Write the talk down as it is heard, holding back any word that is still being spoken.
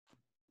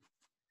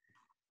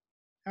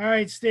All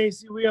right,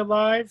 Stacey, we are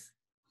live.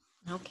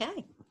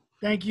 Okay.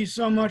 Thank you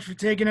so much for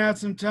taking out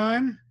some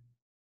time.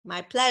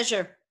 My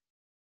pleasure.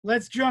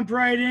 Let's jump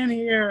right in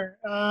here.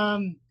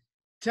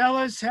 Tell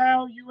us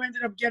how you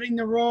ended up getting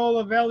the role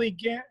of Ellie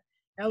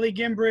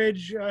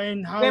Grimbridge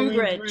in Halloween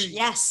Grimbridge, 3.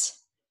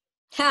 yes.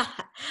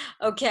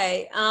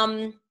 Okay.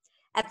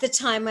 At the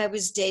time I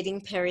was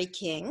dating Perry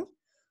King,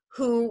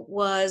 who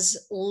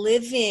was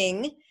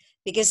living,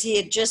 because he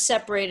had just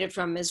separated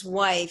from his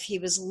wife, he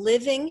was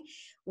living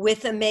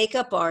with a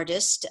makeup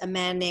artist, a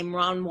man named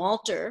Ron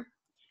Walter,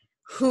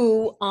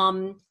 who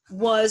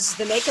was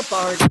the makeup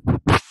artist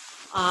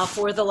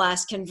for The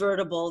Last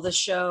Convertible, the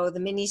show, the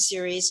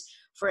miniseries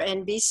for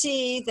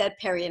NBC that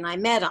Perry and I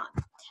met on.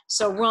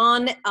 So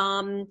Ron,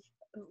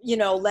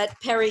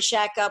 let Perry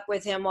shack up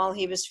with him while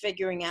he was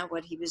figuring out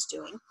what he was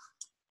doing.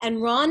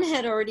 And Ron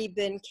had already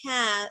been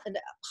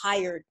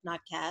hired, not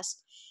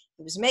cast.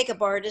 He was a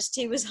makeup artist.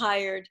 He was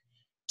hired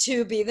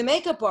to be the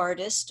makeup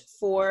artist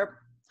for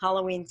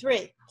Halloween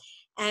 3.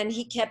 And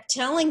he kept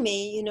telling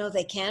me,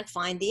 they can't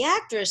find the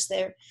actress.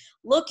 They're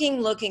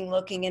looking,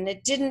 and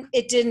it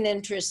didn't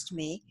interest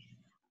me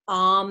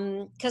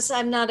because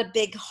I'm not a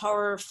big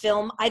horror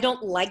film. I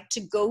don't like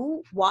to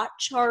go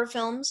watch horror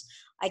films.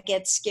 I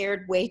get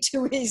scared way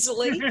too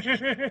easily.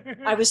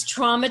 I was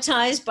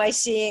traumatized by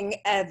seeing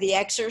The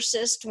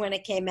Exorcist when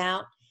it came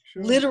out.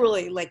 Sure.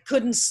 Literally,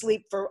 couldn't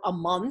sleep for a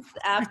month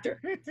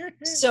after.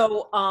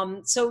 So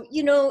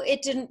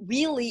it didn't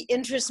really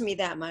interest me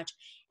that much.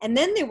 And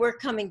then they were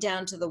coming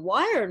down to the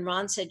wire, and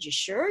Ron said, "You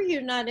sure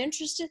you're not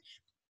interested?"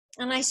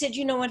 And I said,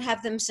 "You know what,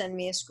 have them send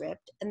me a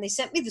script." And they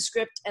sent me the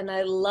script, and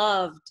I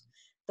loved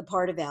the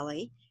part of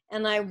Ellie.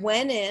 And I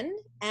went in,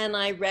 and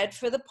I read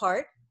for the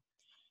part.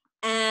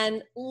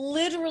 And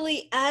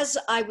literally, as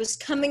I was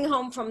coming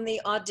home from the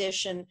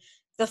audition,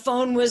 the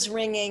phone was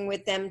ringing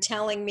with them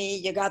telling me,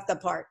 "You got the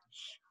part."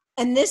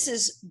 And this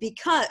is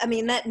because,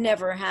 that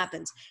never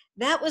happens.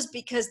 That was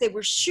because they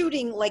were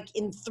shooting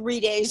in 3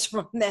 days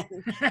from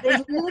then.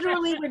 They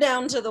literally were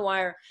down to the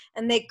wire,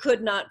 and they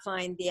could not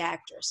find the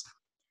actress.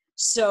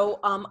 So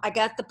I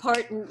got the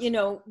part, and,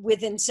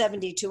 within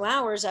 72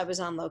 hours, I was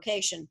on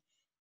location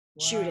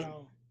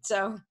shooting.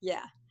 So,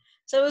 yeah.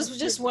 So it was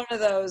just one of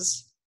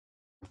those,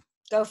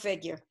 go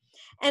figure.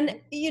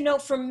 And,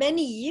 for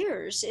many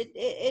years,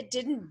 it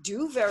didn't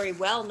do very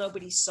well.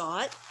 Nobody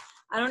saw it.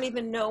 I don't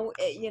even know,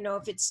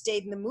 if it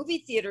stayed in the movie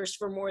theaters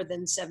for more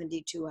than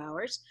 72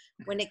 hours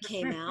when it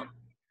came out.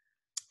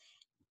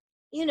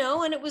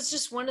 And it was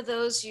just one of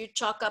those you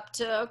chalk up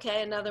to,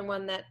 okay, another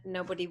one that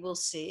nobody will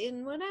see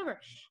and whatever.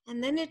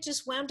 And then it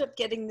just wound up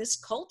getting this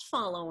cult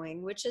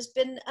following, which has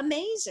been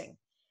amazing.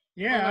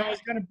 Yeah, I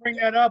was going to bring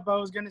that up. I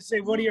was going to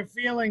say, what are your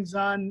feelings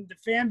on the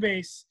fan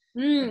base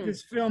that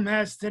this film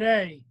has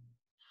today?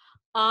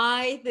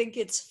 I think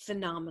it's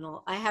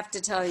phenomenal. I have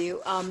to tell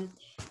you,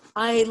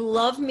 I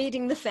love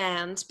meeting the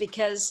fans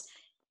because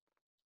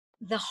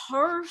the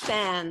horror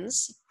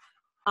fans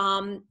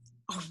are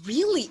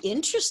really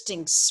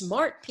interesting,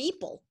 smart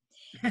people.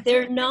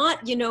 They're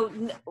not,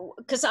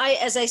 because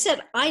as I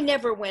said, I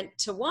never went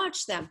to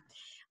watch them.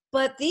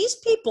 But these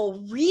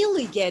people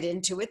really get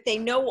into it. They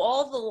know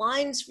all the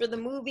lines for the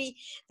movie.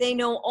 They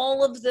know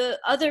all of the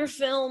other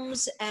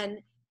films,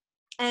 and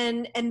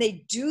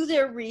they do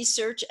their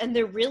research, and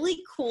they're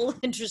really cool,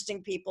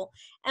 interesting people.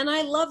 And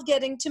I love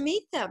getting to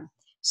meet them.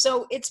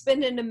 So it's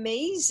been an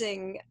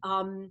amazing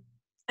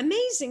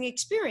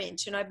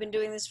experience. I've been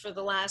doing this for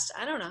the last,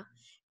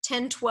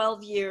 10,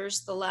 12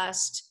 years, the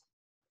last,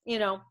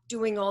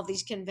 doing all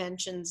these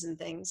conventions and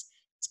things.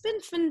 It's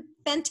been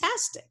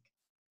fantastic.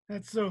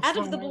 That's so out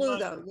fun. of the blue,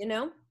 though,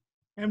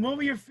 And what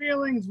were your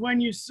feelings when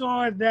you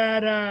saw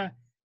that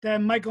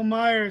Michael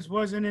Myers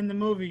wasn't in the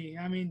movie?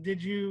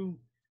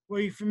 Were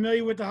you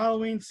familiar with the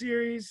Halloween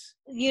series?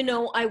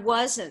 I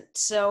wasn't.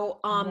 So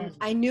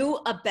I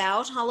knew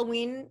about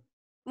Halloween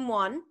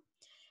 1,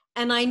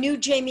 and I knew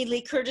Jamie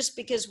Lee Curtis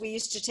because we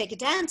used to take a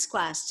dance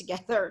class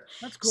together.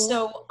 That's cool.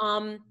 So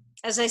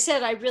as I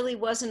said, I really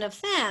wasn't a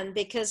fan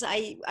because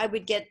I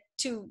would get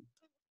too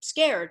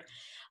scared.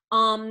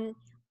 I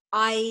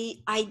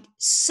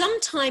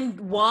sometime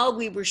while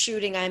we were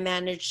shooting, I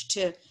managed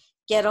to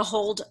get a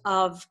hold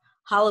of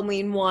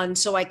Halloween 1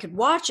 so I could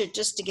watch it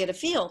just to get a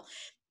feel.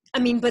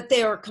 But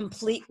they are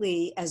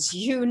completely, as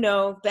you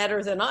know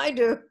better than I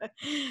do,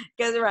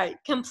 because right,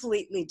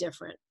 completely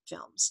different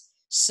films.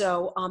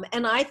 So,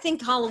 and I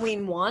think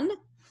Halloween 1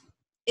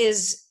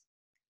 is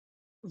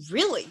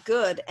really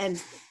good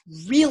and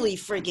really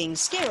frigging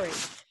scary.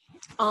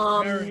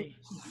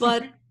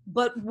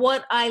 But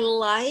what I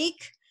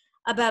like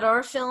about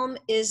our film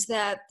is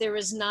that there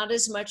is not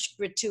as much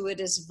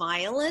gratuitous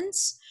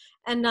violence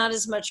and not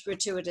as much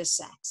gratuitous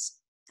sex.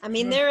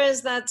 There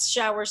is that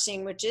shower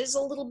scene, which is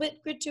a little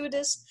bit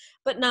gratuitous,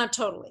 but not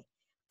totally.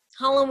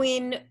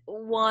 Halloween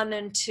 1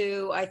 and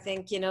 2, I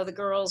think, the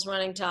girls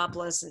running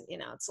topless, and,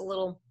 it's a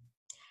little,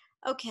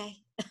 okay.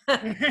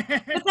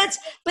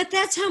 but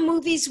that's how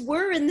movies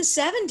were in the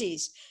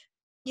 70s.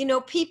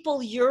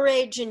 People your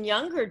age and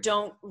younger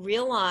don't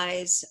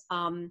realize,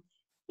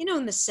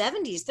 in the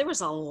 70s, there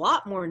was a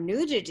lot more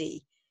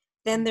nudity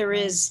than there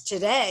is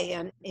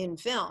today in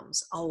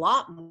films, a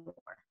lot more.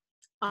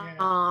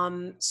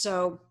 Yeah.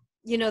 So,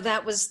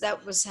 that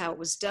was how it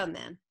was done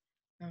then.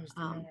 That was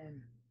the norm.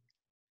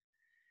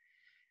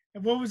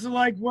 And what was it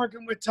like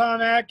working with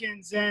Tom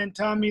Atkins and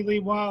Tommy Lee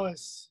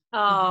Wallace?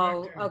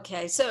 Oh,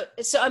 okay. So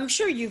I'm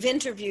sure you've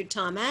interviewed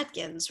Tom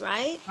Atkins,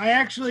 right? I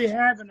actually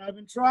haven't. I've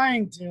been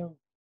trying to.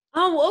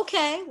 Oh,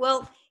 okay.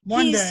 Well,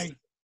 One day.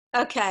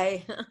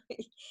 Okay.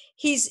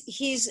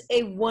 He's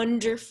a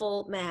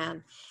wonderful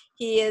man.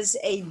 He is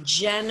a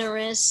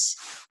generous,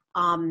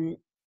 no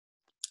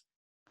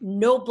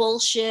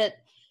bullshit,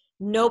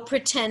 no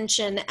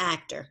pretension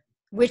actor,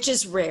 which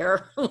is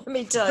rare. Let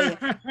me tell you,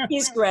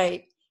 he's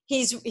great.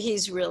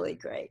 He's really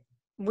great.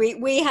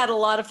 We had a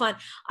lot of fun.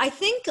 I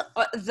think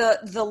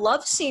the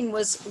love scene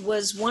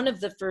was one of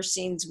the first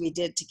scenes we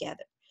did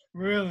together.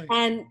 Really?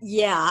 And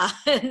yeah,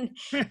 and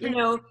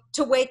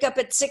to wake up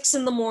at 6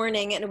 a.m. and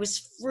it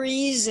was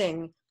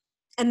freezing.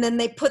 And then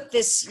they put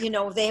this,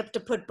 they have to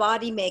put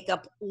body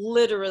makeup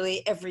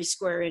literally every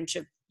square inch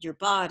of your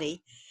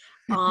body.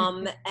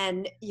 And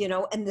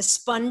the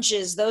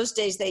sponges, those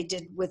days they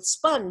did with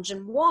sponge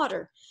and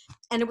water,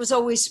 and it was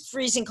always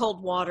freezing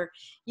cold water,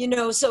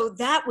 so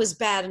that was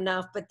bad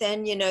enough. But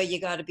then, you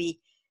got to be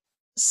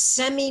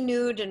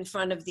semi-nude in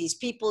front of these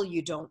people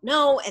you don't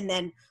know. And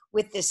then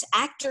with this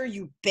actor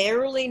you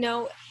barely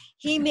know,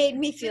 he made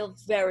me feel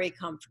very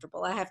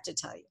comfortable, I have to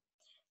tell you,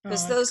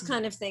 because those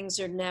kind of things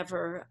are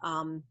never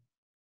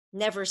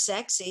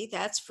sexy,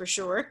 that's for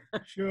sure.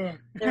 Sure.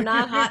 They're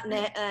not hot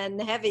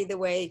and heavy the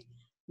way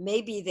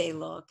maybe they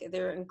look.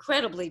 They're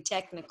incredibly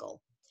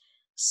technical.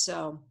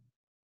 So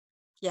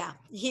yeah,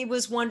 he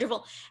was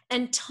wonderful.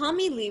 And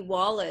Tommy Lee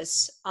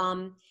Wallace,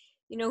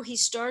 he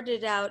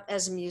started out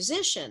as a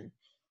musician.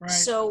 Right.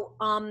 So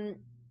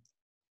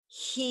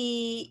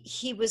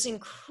he was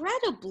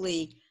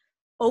incredibly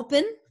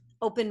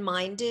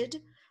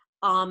open-minded,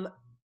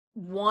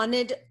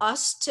 wanted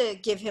us to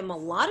give him a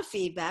lot of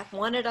feedback,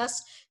 wanted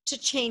us to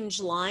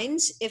change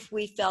lines if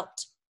we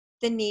felt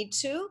the need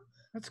to.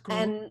 That's cool.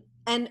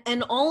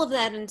 And all of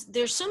that. And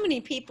there's so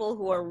many people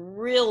who are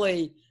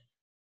really,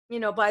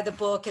 by the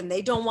book, and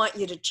they don't want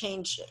you to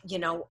change,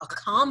 a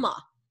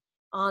comma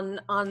on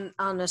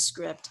a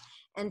script.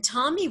 And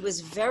Tommy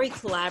was very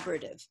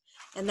collaborative,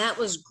 and that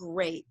was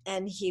great.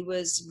 And he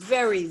was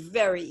very,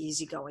 very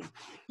easygoing.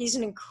 He's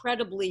an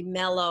incredibly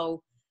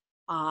mellow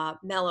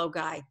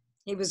guy.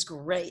 He was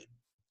great.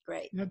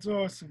 That's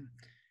awesome.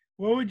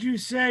 What would you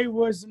say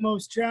was the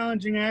most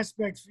challenging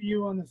aspect for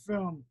you on the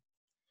film?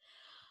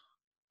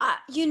 I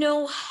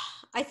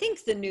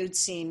think the nude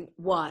scene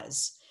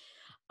was.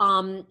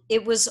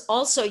 It was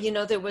also,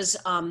 there was,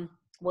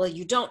 well,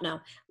 you don't know.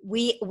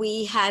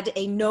 We had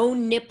a no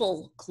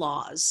nipple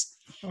clause.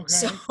 Okay.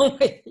 So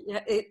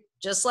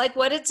just like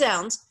what it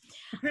sounds.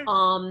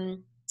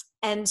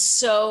 And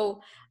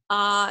so,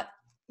 the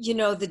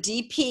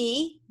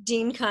DP,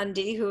 Dean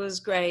Cundy, who was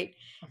great,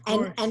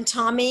 and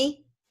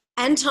Tommy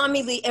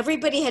Lee,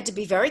 everybody had to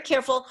be very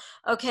careful.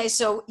 Okay,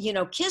 so,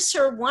 kiss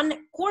her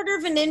 1/4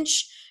 of an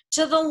inch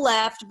to the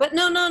left, but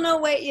no,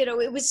 wait,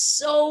 it was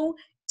so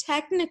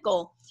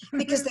technical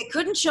because they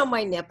couldn't show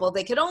my nipple.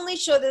 They could only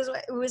show this.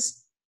 It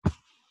was,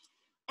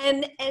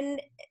 and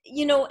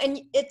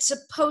it's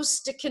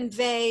supposed to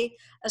convey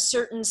a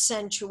certain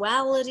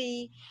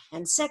sensuality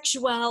and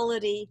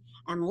sexuality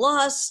and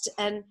lust.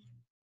 And,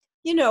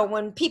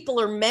 when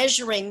people are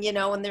measuring,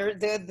 and they're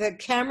the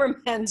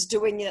cameraman's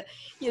doing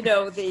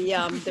they're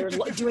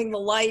doing the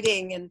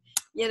lighting, and,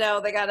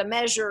 they got to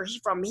measure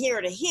from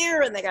here to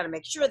here, and they got to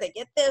make sure they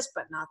get this,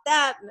 but not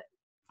that.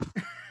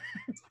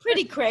 It's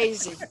pretty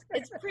crazy.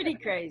 It's pretty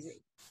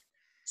crazy.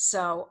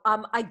 So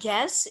I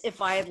guess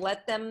if I had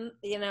let them,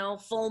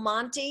 full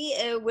Monty,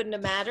 it wouldn't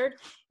have mattered.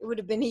 It would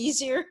have been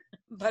easier.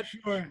 But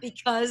sure,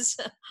 because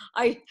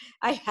I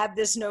had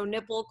this no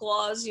nipple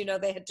clause,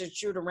 they had to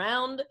shoot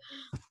around.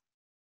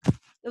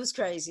 It was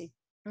crazy.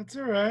 That's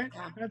all right.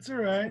 Yeah. That's all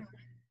right.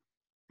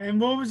 And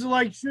what was it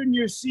like shooting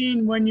your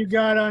scene when you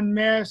got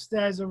unmasked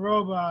as a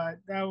robot?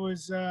 That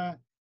was,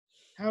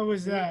 how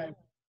was that?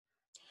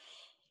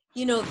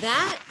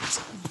 That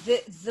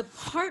the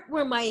part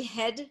where my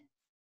head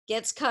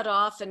gets cut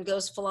off and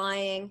goes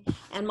flying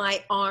and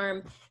my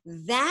arm,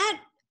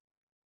 that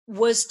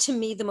was to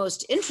me the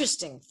most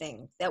interesting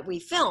thing that we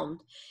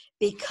filmed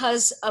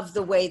because of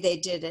the way they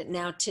did it.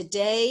 Now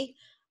today,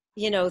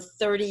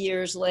 30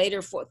 years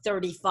later,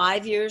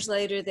 35 years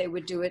later, they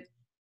would do it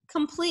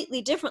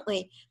completely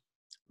differently.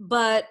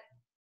 But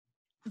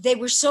they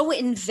were so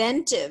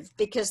inventive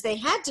because they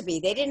had to be.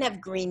 They didn't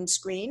have green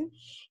screen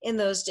in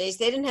those days.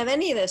 They didn't have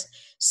any of this.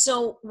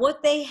 So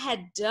what they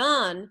had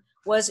done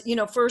was,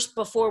 first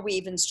before we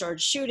even started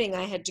shooting,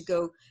 I had to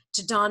go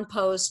to Don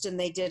Post and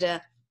they did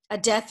a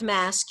death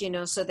mask,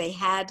 so they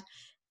had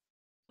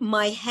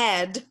my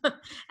head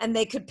and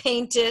they could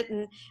paint it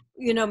and,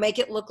 make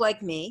it look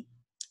like me.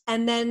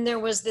 And then there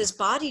was this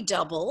body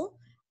double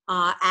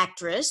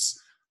actress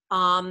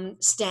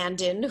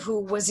stand-in who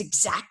was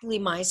exactly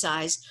my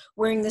size,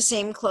 wearing the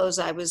same clothes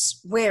I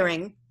was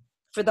wearing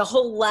for the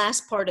whole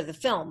last part of the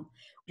film,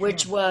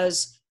 which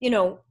was, you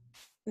know,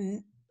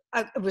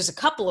 it was a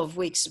couple of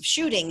weeks of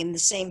shooting in the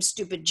same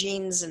stupid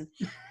jeans and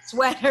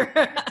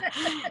sweater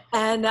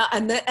and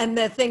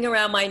the thing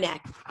around my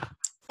neck.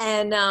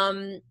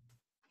 And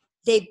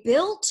they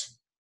built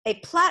a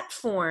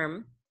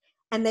platform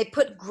and they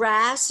put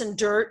grass and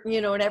dirt,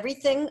 you know, and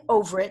everything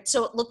over it.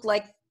 So it looked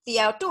like the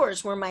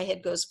outdoors where my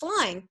head goes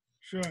flying.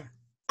 Sure.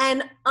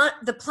 And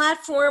the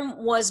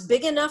platform was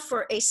big enough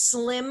for a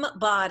slim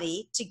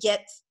body to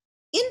get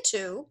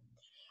into.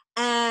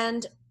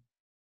 And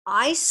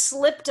I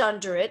slipped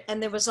under it,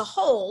 and there was a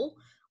hole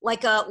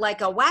like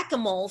a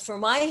whack-a-mole for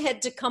my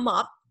head to come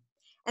up.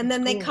 And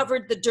then they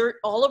covered the dirt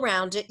all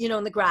around it, you know,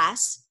 in the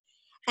grass.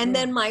 And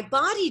then my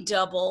body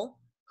double,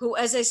 who,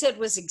 as I said,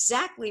 was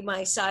exactly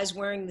my size,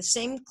 wearing the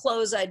same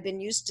clothes I'd been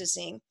used to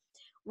seeing,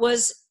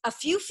 was a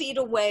few feet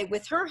away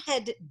with her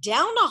head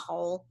down a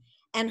hole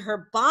and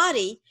her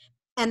body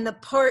and the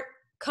part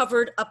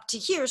covered up to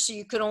here so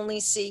you could only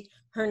see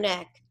her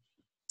neck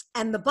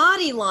and the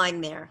body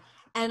lying there.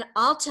 And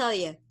I'll tell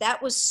you,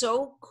 that was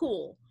so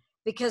cool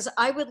because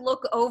I would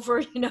look over,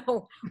 you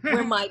know,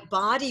 where my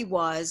body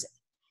was,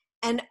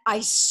 and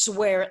I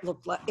swear it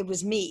looked like it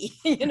was me.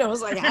 You know, I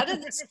was like, how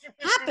did this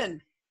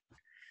happen?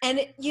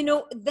 And, you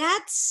know,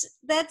 that's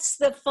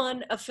the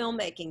fun of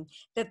filmmaking,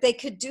 that they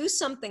could do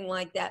something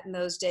like that in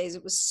those days.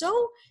 It was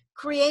so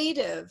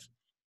creative,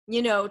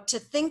 you know, to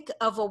think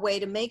of a way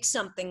to make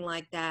something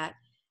like that.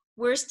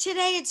 Whereas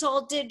today it's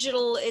all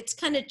digital. It's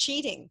kind of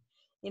cheating.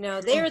 You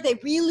know, they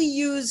really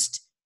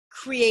used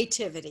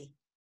creativity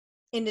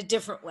in a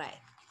different way.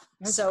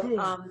 That's so,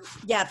 cool.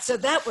 yeah, so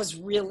that was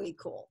really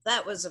cool.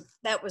 That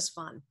was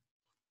fun.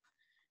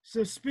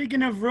 So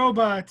speaking of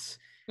robots,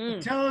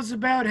 tell us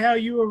about how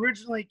you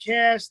originally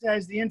cast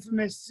as the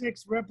infamous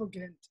sixth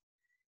replicant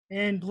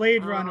in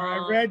Blade Runner.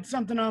 I read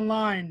something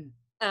online.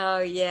 Oh,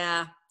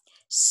 yeah.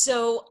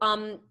 So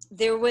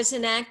there was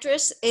an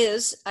actress,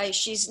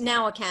 she's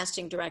now a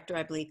casting director,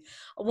 I believe,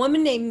 a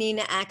woman named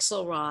Nina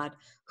Axelrod,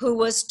 who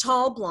was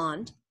tall,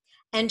 blonde,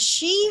 and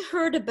she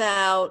heard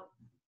about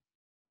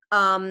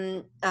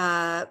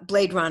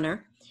Blade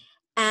Runner,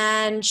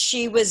 and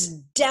she was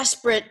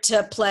desperate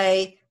to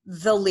play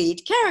the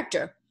lead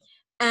character.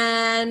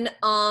 And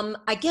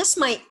I guess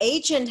my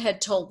agent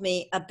had told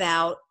me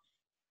about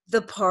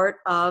the part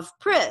of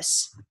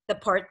Pris, the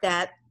part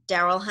that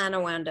Daryl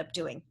Hannah wound up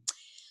doing.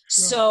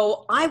 Sure.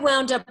 So I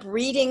wound up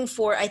reading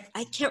for, I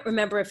can't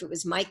remember if it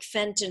was Mike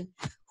Fenton,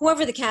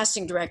 whoever the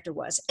casting director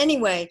was.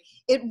 Anyway,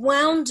 it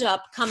wound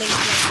up coming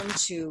down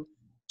to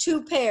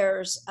two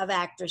pairs of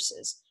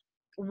actresses.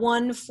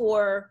 One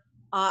for,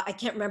 I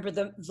can't remember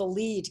the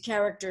lead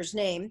character's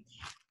name,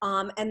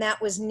 and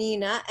that was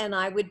Nina, and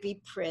I would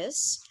be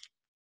Pris.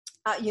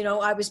 You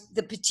know, I was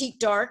the petite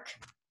dark,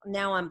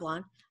 now I'm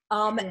blonde,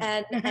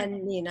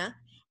 and Nina.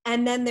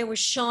 And then there was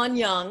Sean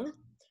Young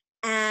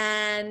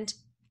and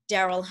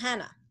Daryl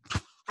Hannah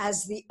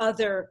as the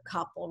other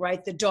couple,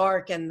 right? The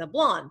dark and the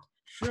blonde.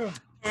 Sure.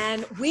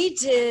 And we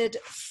did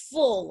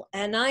full,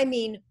 and I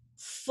mean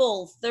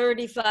full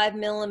 35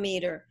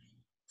 millimeter,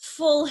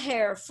 full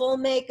hair, full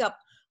makeup,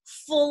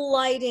 full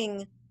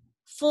lighting,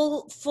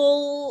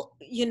 full,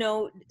 you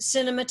know,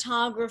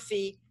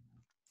 cinematography,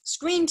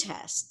 screen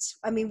tests.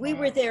 I mean, we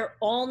were there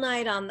all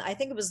night on, I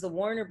think it was the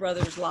Warner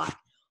Brothers lot,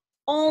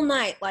 all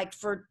night, like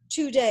for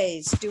 2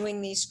 days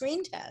doing these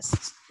screen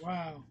tests.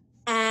 Wow.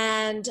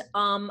 And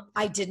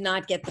I did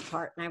not get the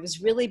part. And I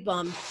was really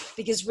bummed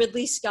because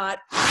Ridley Scott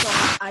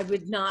thought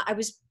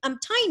I'm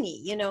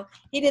tiny, you know,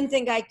 he didn't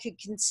think I could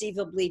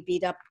conceivably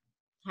beat up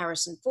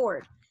Harrison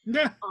Ford.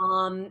 Yeah.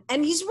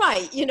 And he's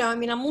right, you know, I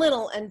mean, I'm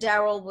little and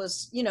Daryl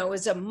was, you know,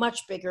 was a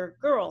much bigger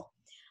girl.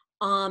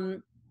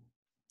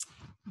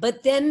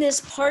 But then this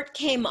part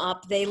came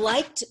up. They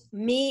liked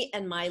me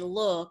and my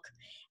look.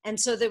 And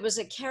so there was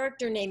a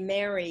character named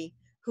Mary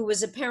who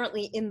was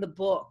apparently in the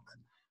book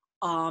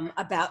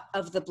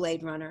of the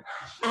Blade Runner.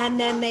 And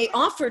then they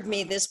offered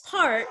me this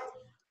part,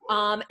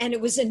 and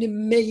it was an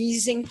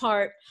amazing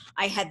part.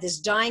 I had this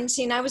dying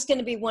scene. I was going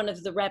to be one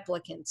of the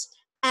replicants,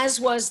 as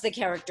was the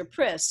character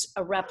Pris,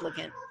 a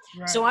replicant.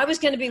 Right. So I was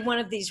going to be one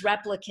of these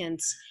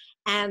replicants,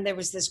 and there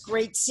was this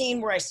great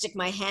scene where I stick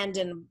my hand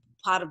in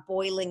a pot of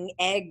boiling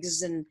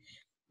eggs, and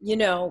you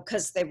know,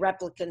 because the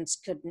replicants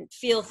couldn't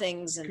feel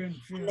things, and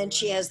then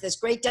she has this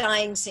great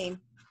dying scene,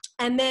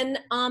 and then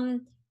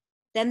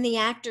the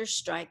actor's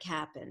strike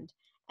happened,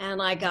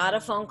 and I got a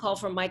phone call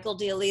from Michael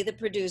Dealey, the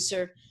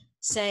producer,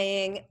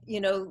 saying, you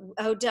know,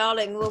 oh,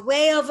 darling, we're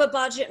way over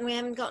budget and we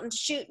haven't gotten to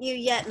shoot you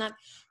yet, and I'm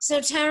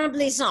so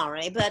terribly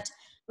sorry, but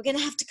we're going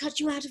to have to cut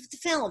you out of the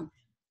film.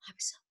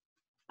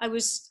 I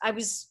was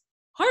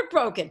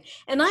heartbroken,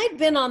 and I'd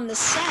been on the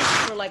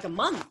set for like a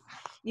month,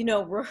 you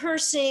know,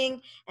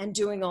 rehearsing and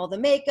doing all the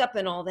makeup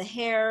and all the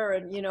hair,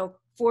 and you know,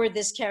 for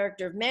this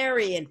character of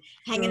Mary, and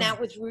hanging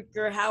out with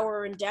Rutger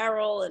Hauer and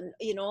Daryl and,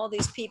 you know, all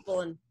these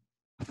people.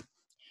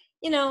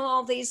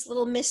 all these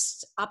little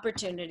missed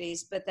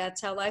opportunities, but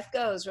that's how life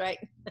goes, right?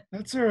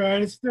 That's all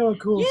right. It's still a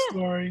cool Yeah.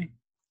 story.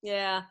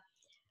 Yeah.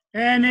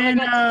 And Well, I in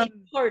got to be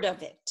part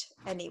of it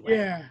anyway.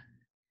 yeah.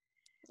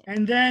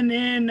 And then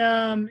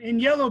in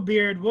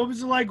Yellowbeard, what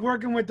was it like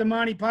working with the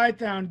Monty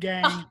Python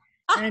gang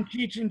and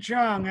Cheech and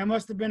Chong? That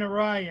must have been a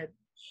riot.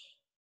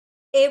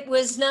 It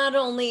was not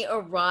only a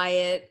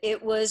riot,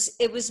 it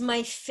was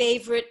my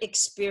favorite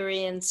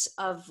experience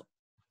of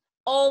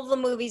all the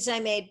movies I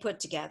made put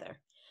together.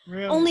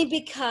 Really? Only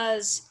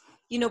because,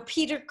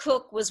 Peter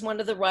Cook was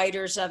one of the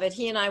writers of it.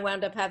 He and I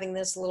wound up having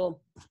this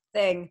little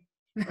thing,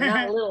 or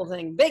not a little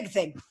thing, big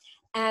thing.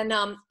 And,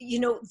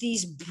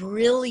 these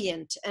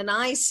brilliant, and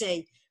I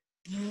say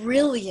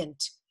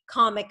brilliant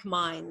comic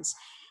minds.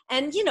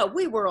 And,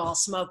 we were all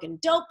smoking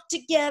dope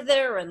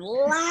together and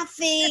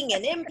laughing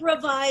and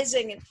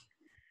improvising and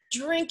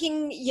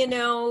drinking,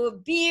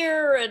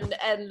 beer and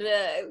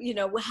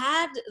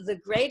had the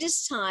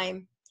greatest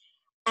time.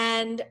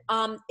 And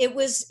it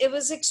was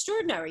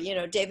extraordinary.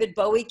 David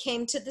Bowie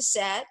came to the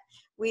set.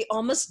 We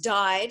almost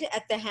died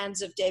at the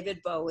hands of David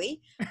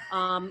Bowie,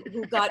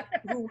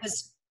 who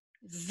was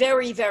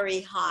very,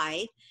 very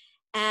high.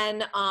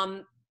 And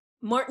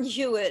Martin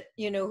Hewitt,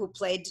 who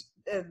played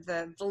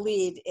the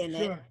lead in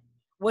it,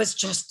 was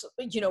just,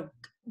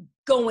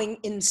 going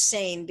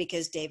insane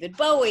because David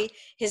Bowie,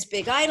 his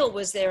big idol,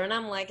 was there. And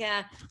I'm like,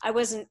 I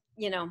wasn't,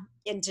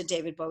 into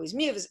David Bowie's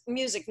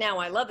music. Now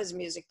I love his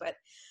music, but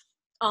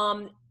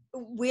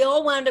we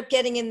all wound up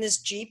getting in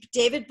this Jeep.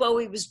 David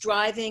Bowie was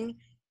driving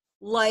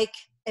like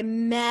a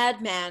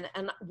madman,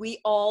 and we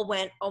all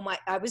went,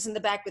 I was in the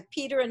back with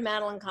Peter and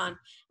Madeline Kahn,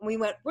 and we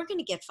went, we're going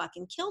to get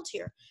fucking killed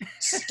here.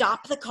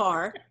 Stop the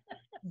car.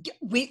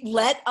 We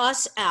let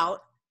us out,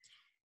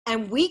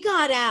 and we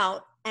got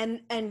out,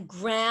 and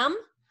Graham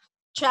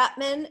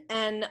Chapman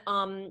and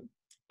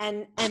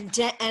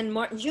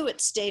Martin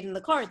Hewitt stayed in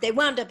the car. They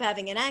wound up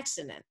having an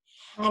accident,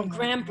 and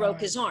Graham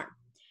broke his arm.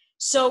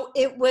 So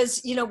it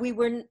was, we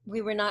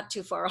were not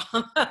too far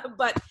off,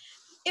 but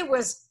it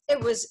was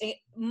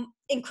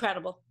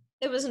incredible.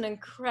 It was an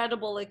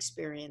incredible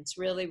experience,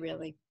 really,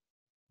 really.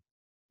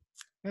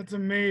 That's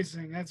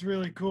amazing. That's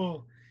really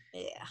cool.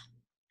 Yeah.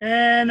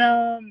 And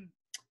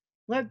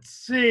let's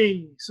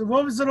see. So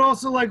what was it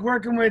also like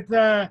working with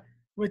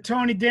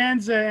Tony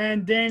Danza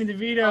and Danny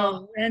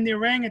DeVito and the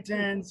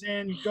orangutans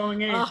and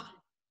Going Ape?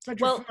 Such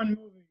a fun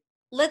movie.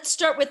 Let's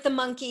start with the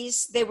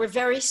monkeys. They were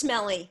very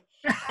smelly.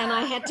 And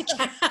I had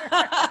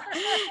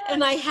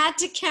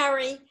to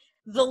carry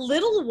the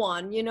little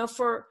one,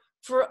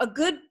 for a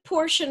good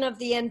portion of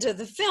the end of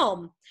the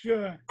film.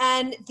 Sure.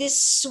 And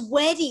this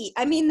sweaty,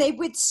 they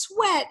would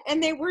sweat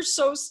and they were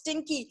so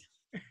stinky.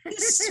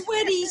 This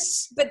sweaty,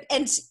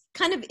 and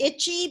kind of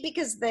itchy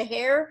because the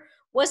hair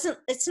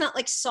it's not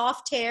like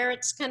soft hair,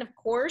 it's kind of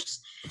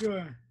coarse.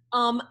 Sure.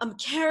 I'm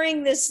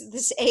carrying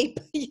this ape,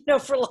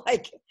 for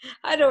like,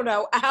 I don't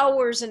know,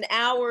 hours and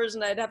hours,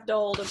 and I'd have to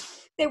hold him.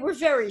 They were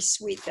very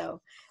sweet though.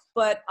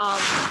 But,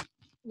 I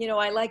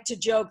like to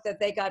joke that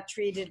they got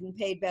treated and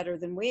paid better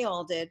than we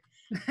all did.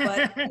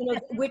 But,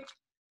 which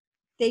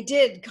they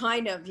did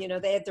kind of,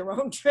 they had their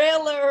own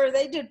trailer.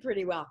 They did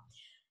pretty well.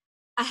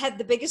 I had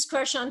the biggest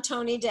crush on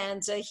Tony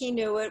Danza. He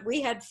knew it.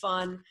 We had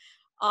fun.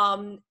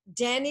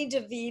 Danny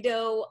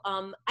DeVito,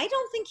 I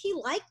don't think he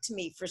liked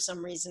me for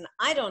some reason.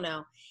 I don't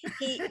know.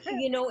 He,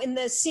 in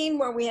the scene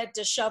where we had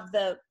to shove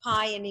the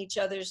pie in each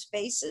other's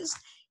faces,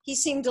 he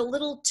seemed a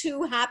little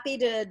too happy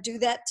to do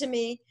that to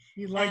me.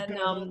 He liked that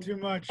a little too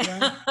much,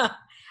 huh?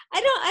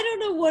 I don't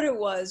know what it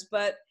was,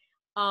 but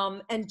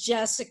and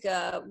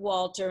Jessica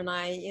Walter and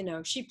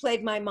I, she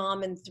played my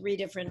mom in 3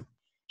 different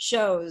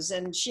shows,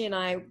 and she and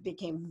I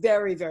became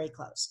very, very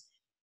close.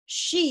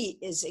 She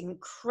is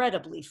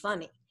incredibly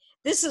funny.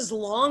 This is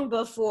long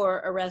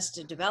before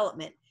Arrested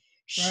Development.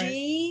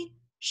 Right.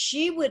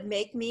 She would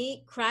make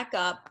me crack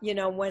up,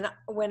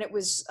 when it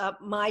was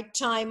my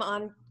time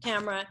on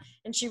camera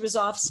and she was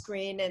off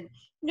screen, and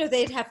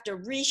they'd have to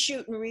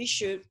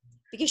reshoot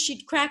because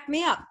she'd crack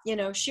me up.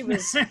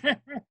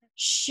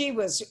 She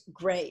was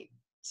great.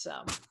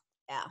 So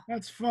yeah,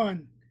 that's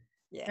fun.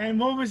 Yeah. And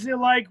what was it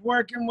like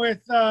working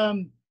with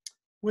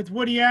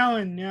Woody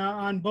Allen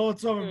on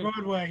Bullets Over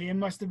Broadway? It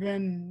must have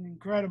been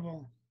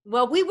incredible.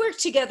 Well, we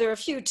worked together a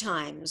few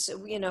times.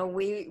 We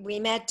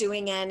met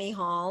doing Annie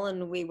Hall,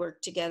 and we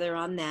worked together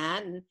on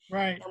that. And,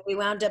 right. And we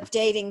wound up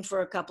dating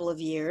for a couple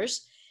of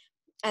years.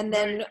 And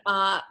then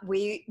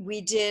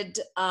we did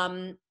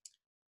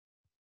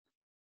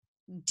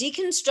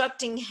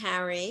Deconstructing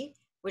Harry,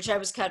 which I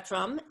was cut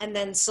from, and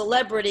then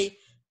Celebrity,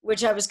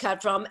 which I was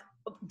cut from.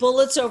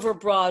 Bullets Over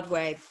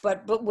Broadway,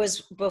 but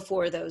was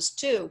before those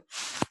two.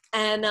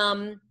 And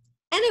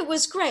it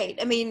was great.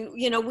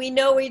 We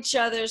know each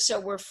other, so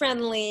we're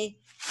friendly.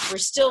 We're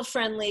still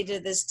friendly to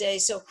this day.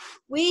 So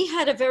we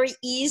had a very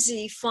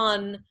easy,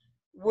 fun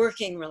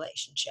working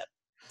relationship.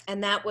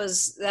 And that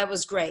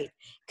was great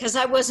because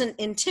I wasn't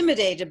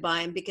intimidated by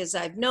him because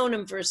I've known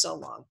him for so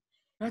long.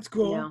 That's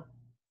cool.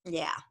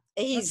 Yeah.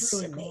 He's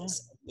really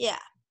amazing. Cool. Yeah.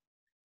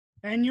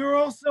 And you're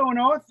also an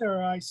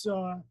author, I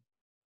saw.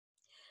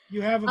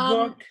 You have a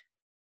Um, book.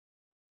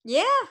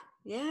 yeah,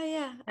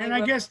 yeah. And I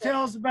wrote guess that.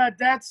 tell us about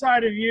that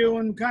side of you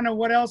and kind of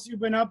what else you've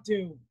been up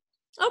to.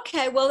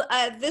 Okay, well,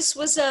 this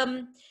was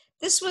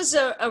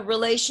a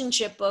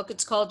relationship book.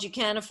 It's called "You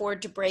Can't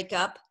Afford to Break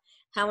Up: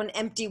 How an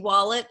Empty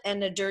Wallet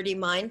and a Dirty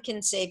Mind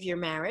Can Save Your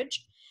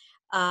Marriage."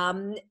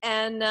 And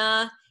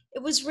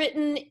it was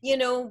written,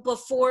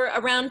 before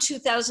around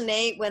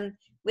 2008, when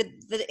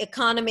with the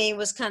economy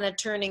was kind of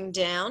turning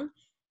down,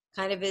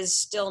 kind of is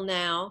still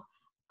now.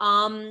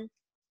 Um,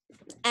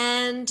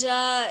 and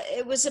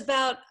it was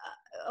about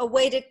a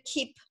way to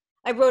keep.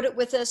 I wrote it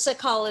with a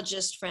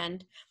psychologist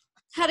friend,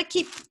 how to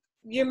keep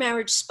your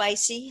marriage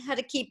spicy, how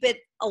to keep it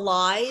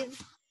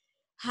alive,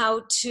 how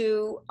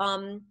to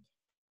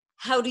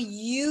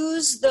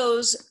use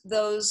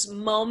those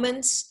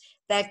moments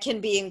that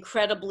can be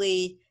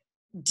incredibly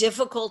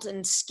difficult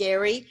and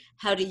scary,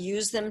 how to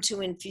use them to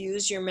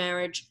infuse your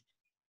marriage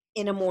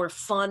in a more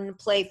fun,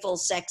 playful,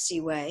 sexy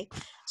way.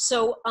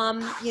 So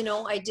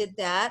I did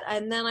that,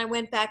 and then I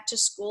went back to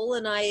school,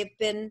 and I have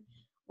been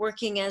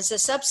working as a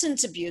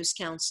substance abuse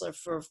counselor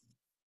for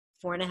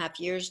 4.5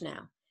 years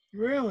now.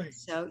 Really?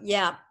 So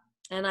yeah,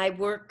 and I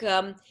work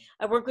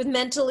with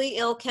mentally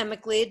ill,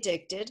 chemically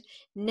addicted.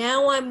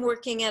 Now I'm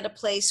working at a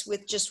place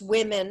with just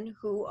women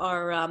who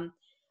are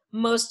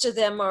most of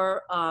them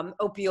are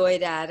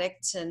opioid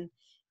addicts, and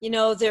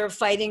they're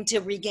fighting to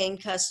regain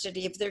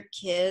custody of their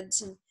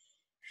kids. And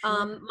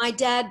Sure. my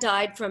dad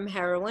died from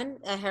heroin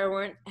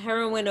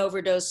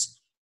overdose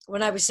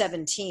when I was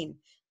 17.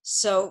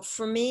 So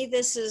for me,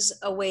 this is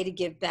a way to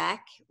give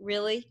back,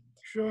 really,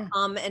 Sure.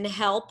 and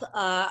help.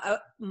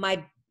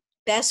 My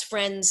best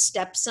friend's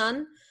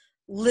stepson,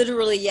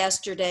 literally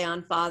yesterday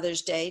on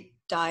Father's Day,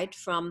 died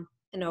from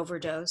an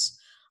overdose.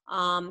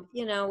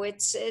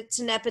 It's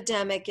an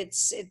epidemic.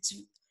 It's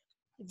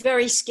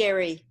very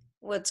scary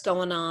what's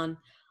going on,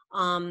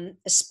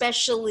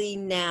 especially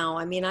now.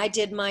 I mean, I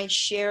did my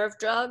share of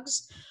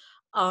drugs,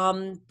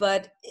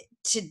 but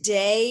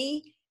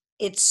today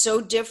it's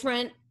so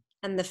different,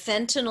 and the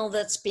fentanyl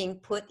that's being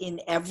put in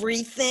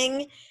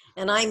everything,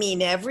 and I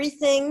mean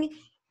everything,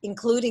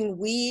 including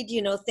weed,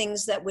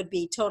 things that would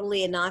be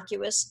totally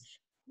innocuous,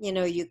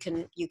 you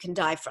can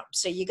die from.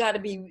 So you got to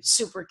be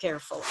super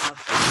careful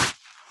of that.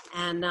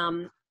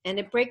 And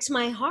it breaks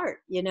my heart,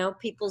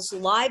 people's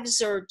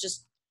lives are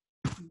just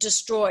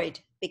destroyed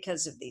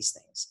because of these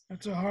things.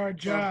 That's a hard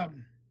So, job.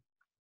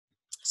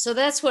 so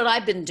that's what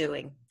I've been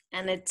doing,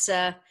 and it's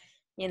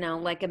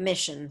like a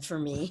mission for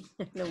me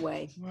in a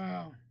way.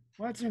 Wow.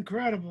 Well, that's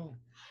incredible.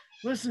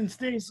 Listen,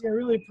 Stacey, I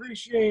really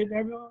appreciate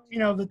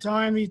the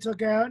time you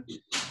took out.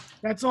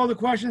 That's all the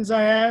questions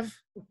I have.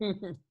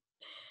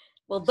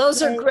 Well,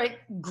 those are So,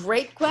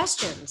 great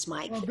questions,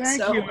 Mike. well, thank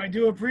you. So, I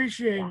do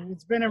appreciate yeah, it.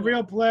 It's been a yeah.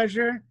 real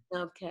pleasure.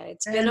 Okay,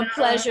 it's been And a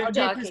pleasure I'll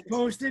get this talking to you.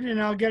 posted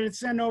and I'll get it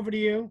sent over to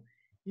you.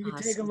 You can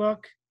take a Awesome.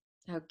 look.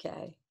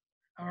 Okay.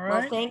 All Well,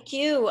 right. thank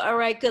you. All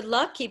right. Good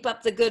luck. Keep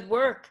up the good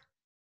work.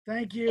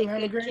 Thank you. Take Have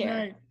a good great care.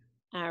 night.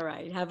 All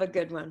right. Have a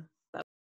good one.